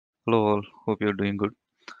Hello all, hope you're doing good.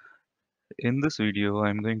 In this video,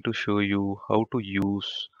 I'm going to show you how to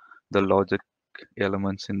use the logic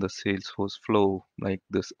elements in the Salesforce flow, like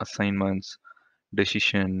this assignments,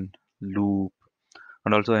 decision, loop,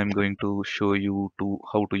 and also I'm going to show you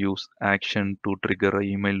how to use action to trigger a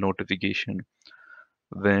email notification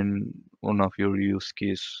when one of your use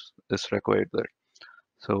case is required there.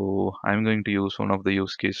 So I'm going to use one of the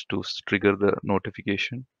use case to trigger the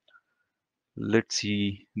notification. Let's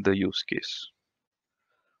see the use case.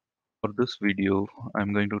 For this video,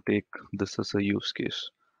 I'm going to take this as a use case.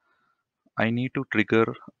 I need to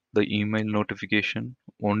trigger the email notification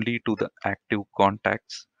only to the active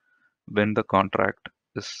contacts when the contract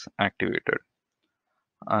is activated.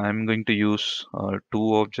 I'm going to use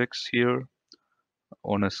two objects here.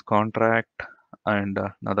 One is contract and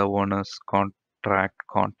another one is contract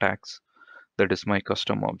contacts. That is my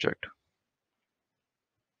custom object.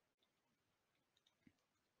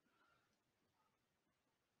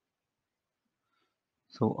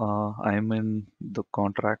 So I'm in the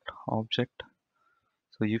contract object.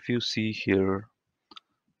 So if you see here,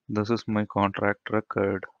 this is my contract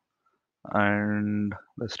record and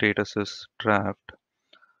the status is draft,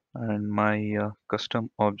 and my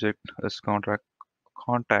custom object is contract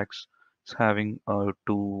contacts is having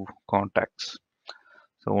two contacts.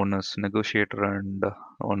 So one is negotiator and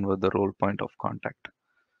one with the role point of contact.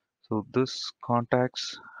 So this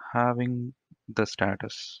contacts having the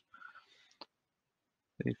status.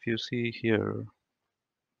 If you see here,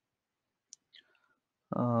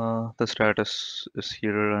 the status is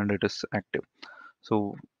here and it is active.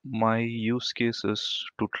 So my use case is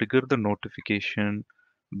to trigger the notification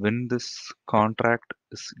when this contract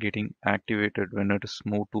is getting activated, when it is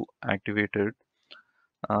moved to activated.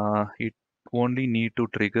 It only need to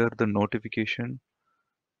trigger the notification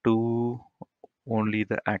to only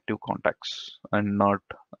the active contacts and not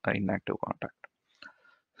inactive contact.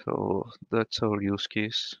 So that's our use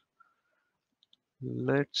case.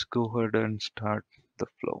 Let's go ahead and start the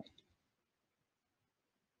flow.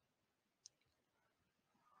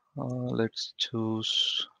 Let's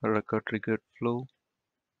choose record triggered flow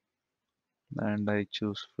and I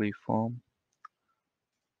choose free form,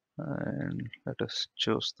 and let us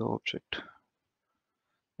choose the object.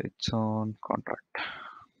 It's on contract,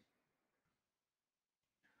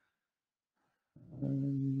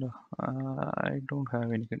 and I don't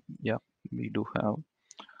have anything. Yeah, we do have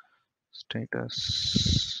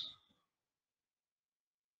status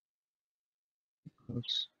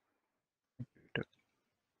equals activated.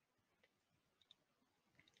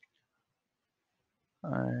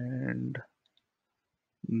 And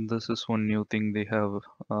this is one new thing they have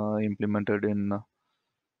implemented in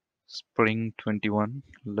Spring 21.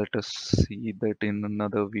 Let us see that in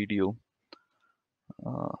another video.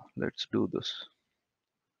 Let's do this.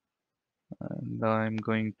 And I'm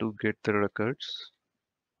going to get the records.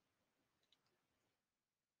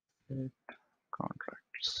 Get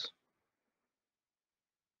contracts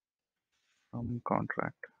from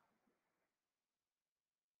contract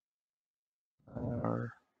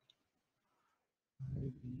are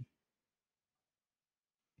ID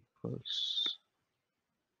equals,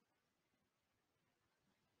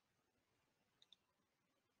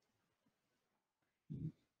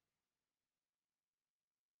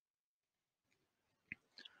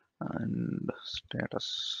 and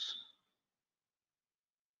status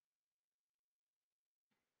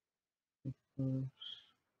equals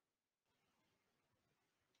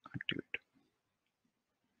activate.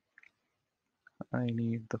 I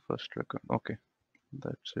need the first record. Okay,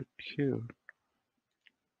 that's it here.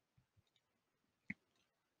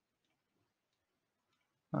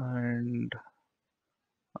 And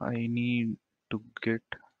I need to get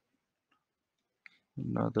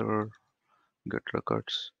another get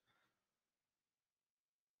records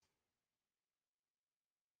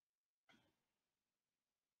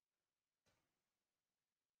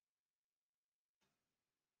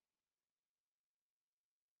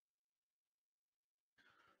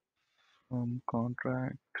from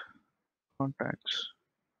contract contacts.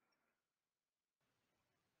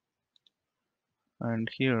 And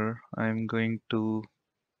here I'm going to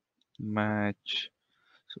match.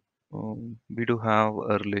 We do have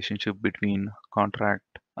a relationship between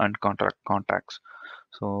contract and contract contacts.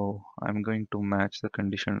 So I'm going to match the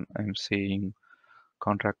condition. I'm saying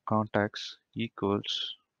contract contacts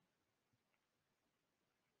equals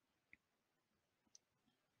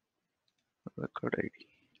record ID.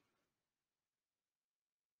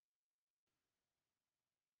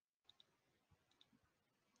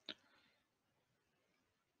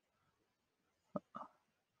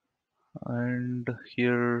 And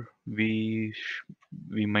here we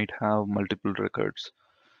might have multiple records.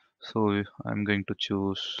 So I'm going to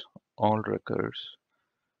choose all records,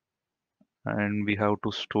 and we have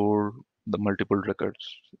to store the multiple records.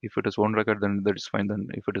 If it is one record, then that is fine. Then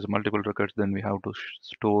if it is multiple records, then we have to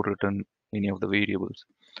store it in any of the variables.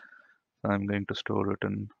 So I'm going to store it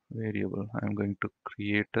in variable. I'm going to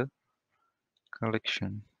create a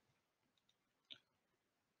collection.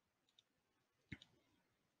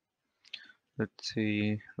 Let's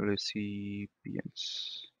say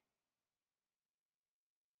recipients.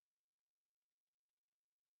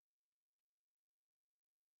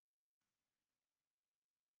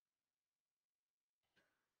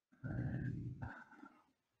 And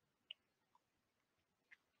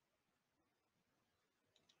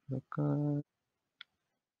record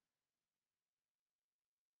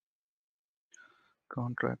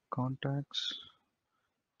contract contacts,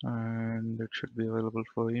 and it should be available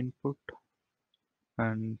for input.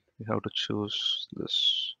 And we have to choose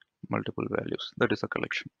this multiple values. That is a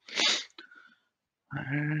collection.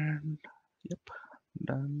 And yep,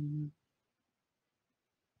 done.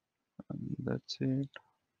 And that's it.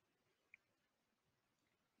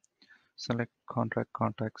 Select contract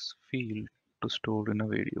contacts field to store in a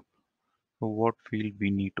variable. So what field we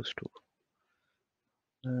need to store?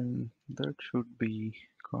 And that should be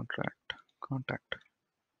contract contact.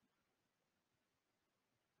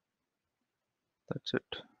 That's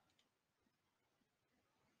it.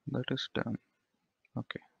 That is done.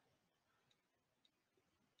 Okay.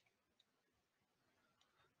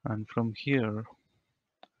 And from here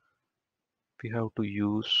we have to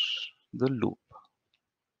use the loop.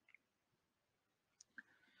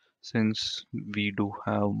 Since we do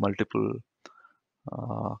have multiple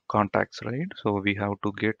contacts, right? So we have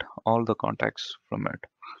to get all the contacts from it.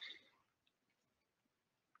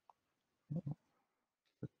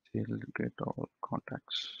 We'll get all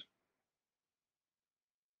contacts.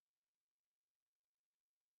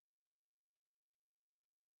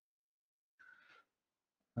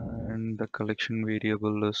 And the collection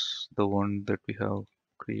variable is the one that we have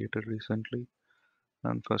created recently.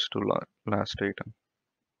 And first to last item.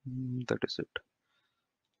 That is it.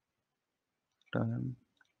 Done.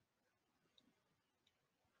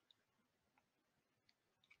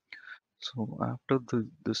 So after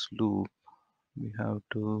this loop, we have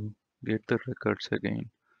to get the records again,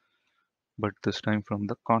 but this time from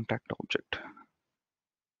the contact object.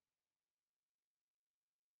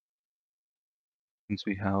 Since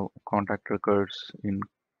we have contact records in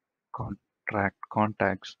contract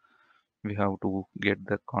contacts, we have to get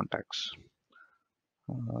the contacts.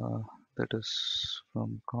 Uh, that is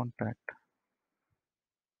from contact,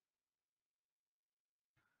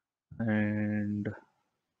 and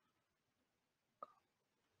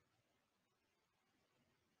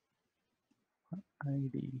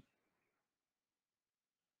ID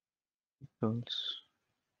equals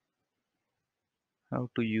how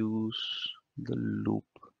to use the loop.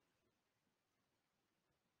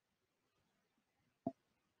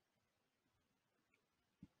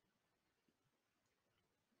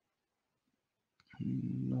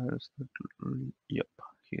 Where is that? Yep,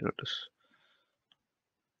 here it is.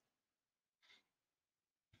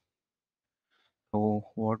 So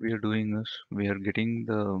what we are doing is we are getting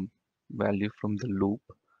the value from the loop,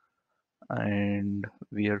 and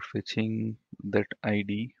we are fetching that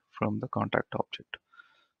ID from the contact object.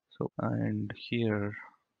 So and here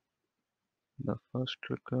the first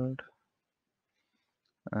record,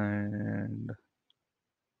 and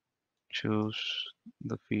choose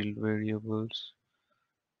the field variables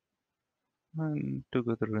and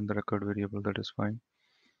together in the record variable, that is fine.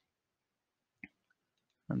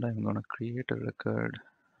 And I'm gonna create a record,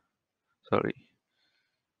 sorry,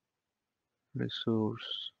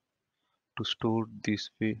 resource to store this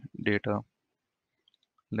data.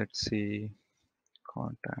 Let's say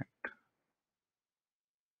contact.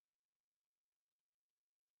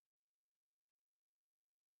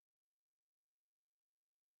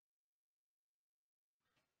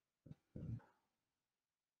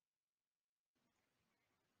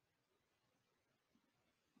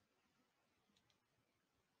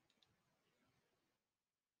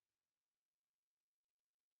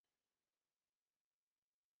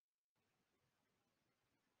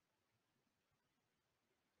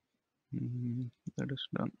 That is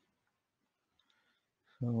done.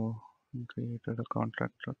 So created a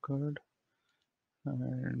contract record,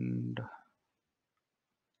 and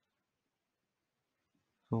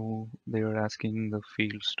so they are asking the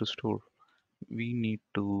fields to store. We need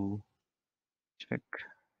to check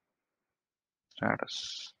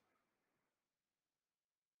status.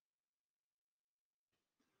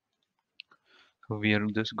 So we are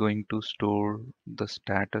just going to store the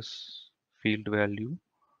status field value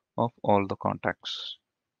of all the contacts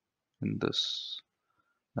in this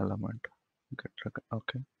element.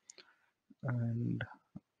 Okay, and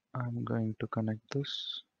I'm going to connect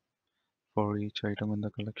this for each item in the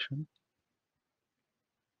collection.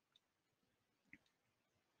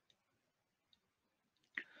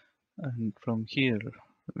 And from here,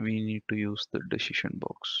 we need to use the decision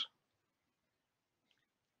box.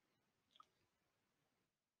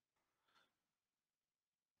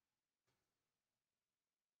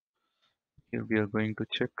 Here we are going to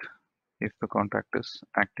check if the contact is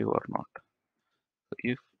active or not. So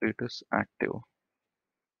if it is active,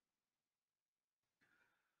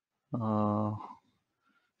 uh,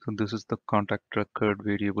 so this is the contact record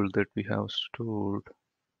variable that we have stored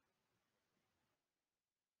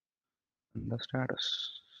in the status.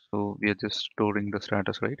 So we are just storing the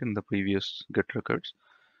status right in the previous get records,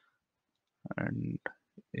 and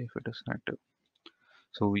if it is active.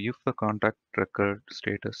 So if the contact record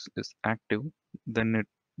status is active, then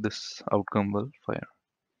this outcome will fire.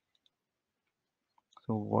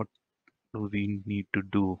 So what do we need to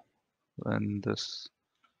do when this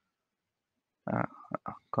uh,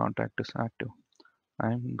 contact is active?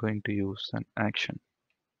 I'm going to use an action.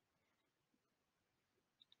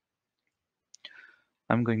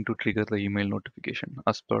 I'm going to trigger the email notification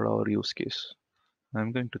as per our use case.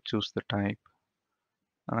 I'm going to choose the type,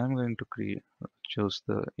 and I'm going to choose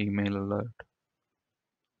the email alert.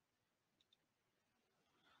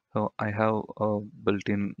 So I have a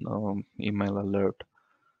built-in email alert.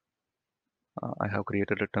 I have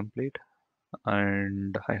created a template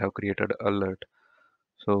and I have created alert.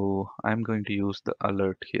 So I'm going to use the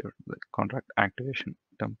alert here, the contract activation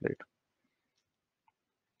template.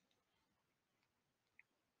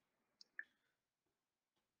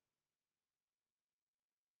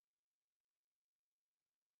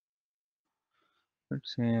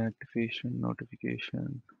 Let's say activation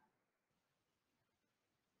notification,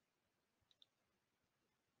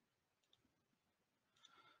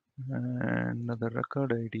 and the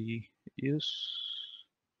record ID is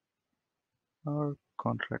our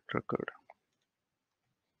contract record.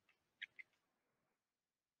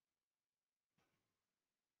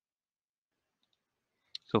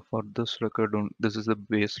 So for this record, this is the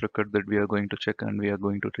base record that we are going to check, and we are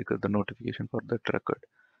going to trigger the notification for that record.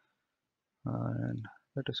 And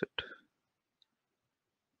that is it.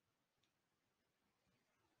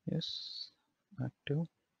 Yes, active.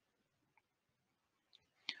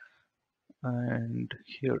 And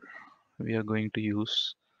here we are going to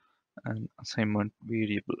use an assignment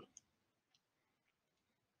variable.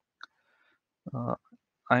 Uh,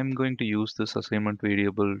 I'm going to use this assignment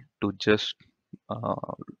variable to just uh,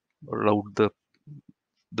 route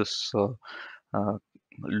this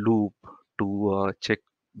loop to check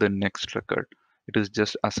the next record. It is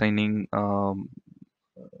just assigning the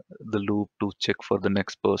loop to check for the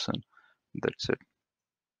next person. That's it.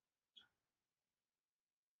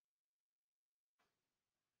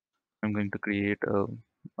 I'm going to create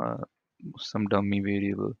uh, some dummy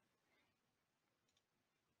variable.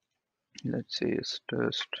 Let's say it's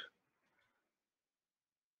test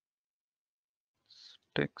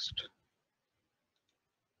text,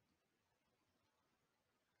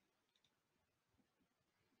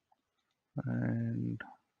 and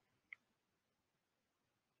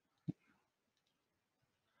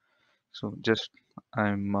so just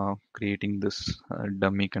I'm creating this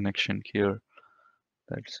dummy connection here.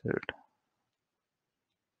 That's it.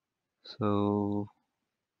 So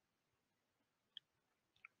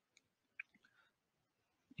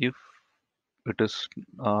if it is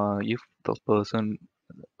if the person,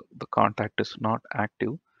 the contact is not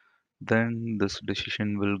active, then this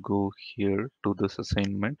decision will go here to this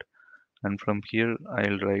assignment, and from here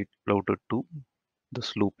I'll write routed to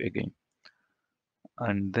this loop again.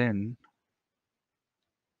 And then,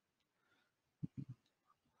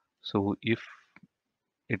 so if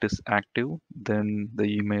it is active, then the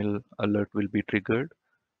email alert will be triggered.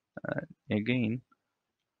 Again,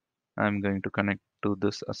 I'm going to connect to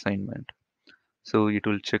this assignment. So it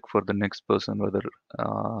will check for the next person whether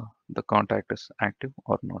the contact is active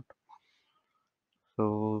or not.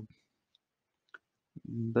 So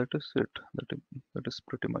that is it. That is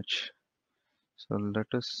pretty much. So let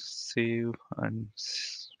us save and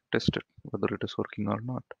test it whether it is working or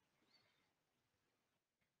not.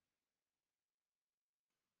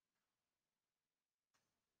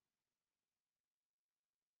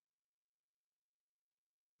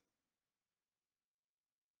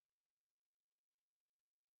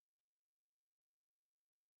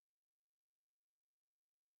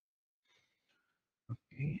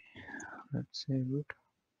 Okay. Let's save it.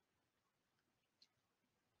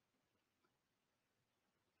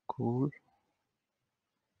 Cool.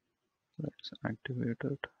 Let's activate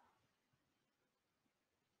it.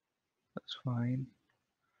 That's fine.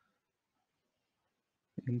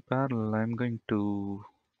 In parallel, I'm going to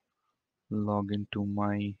log into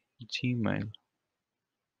my Gmail.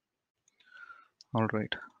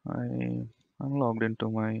 Alright, I'm logged into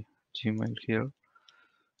my Gmail here.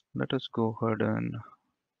 Let us go ahead and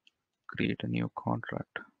create a new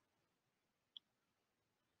contract.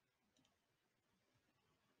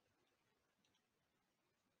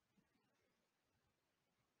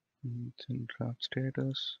 It's in draft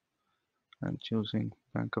status. I'm choosing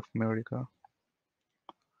Bank of America.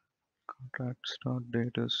 Contract start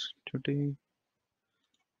date is today.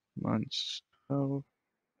 Months 12.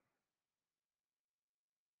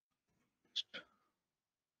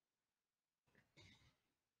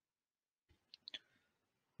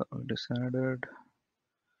 It is added,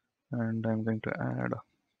 and I'm going to add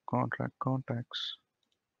contract contacts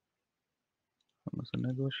as a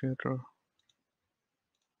negotiator,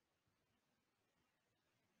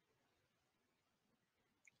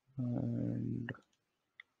 and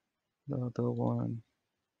the other one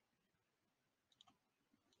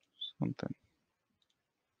something.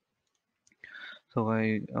 So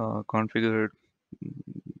I configured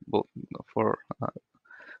both for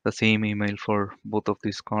the same email for both of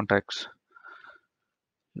these contacts.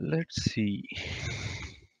 Let's see.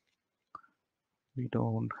 We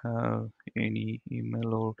don't have any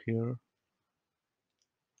email over here,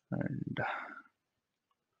 and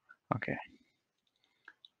okay,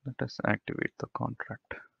 let us activate the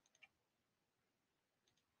contract.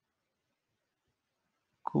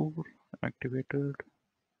 Cool, activated.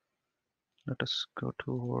 Let us go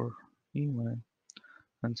to our email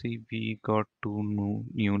and see we got two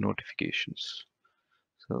new notifications.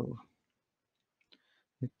 So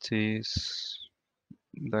it says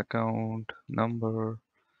the account number,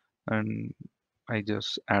 and I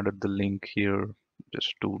just added the link here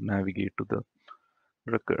just to navigate to the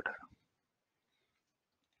record.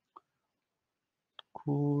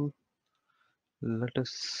 Cool. Let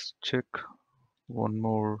us check one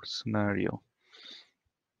more scenario.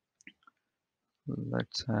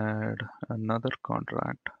 Let's add another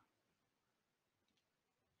contract.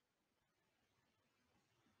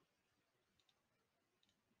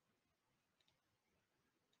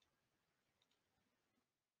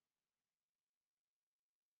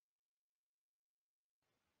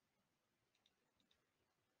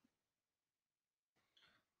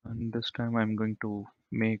 And this time I'm going to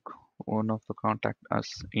make one of the contact as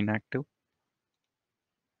inactive.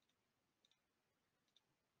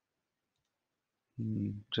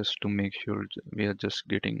 Just to make sure we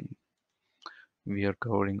are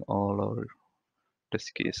covering all our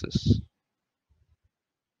test cases.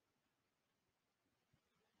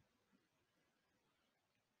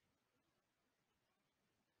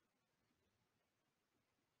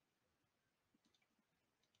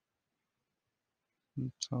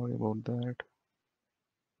 Sorry about that.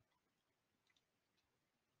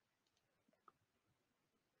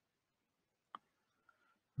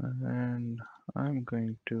 And I'm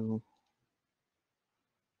going to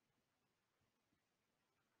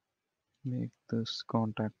make this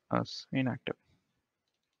contact as inactive.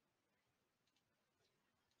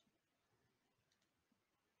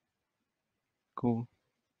 Cool.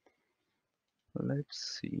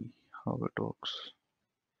 Let's see how it works.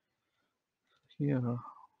 Here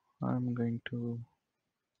I'm going to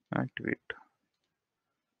activate.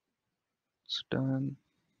 It's done.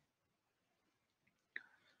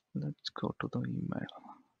 Let's go to the email.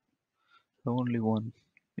 Only one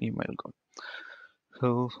email got.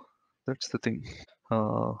 So that's the thing.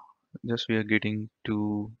 Uh, just we are getting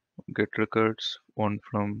two get records, one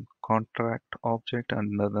from contract object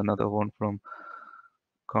and another one from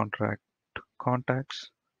contract contacts,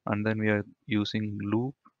 and then we are using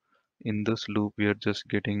loop. In this loop, we are just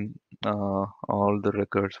getting all the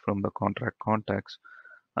records from the contract contacts,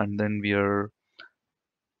 and then we are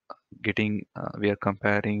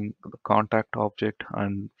comparing the contact object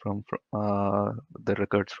and the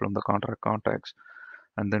records from the contract contacts,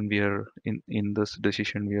 and then we are in this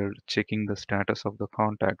decision we are checking the status of the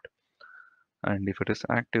contact, and if it is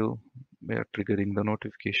active we are triggering the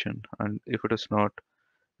notification, and if it is not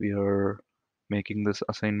we are making this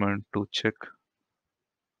assignment to check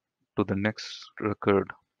to the next record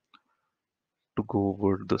to go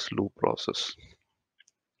over this loop process.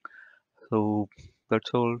 So that's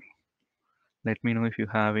all. Let me know if you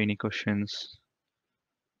have any questions.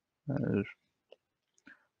 I'll,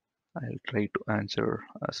 I'll try to answer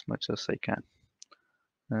as much as I can.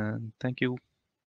 And thank you.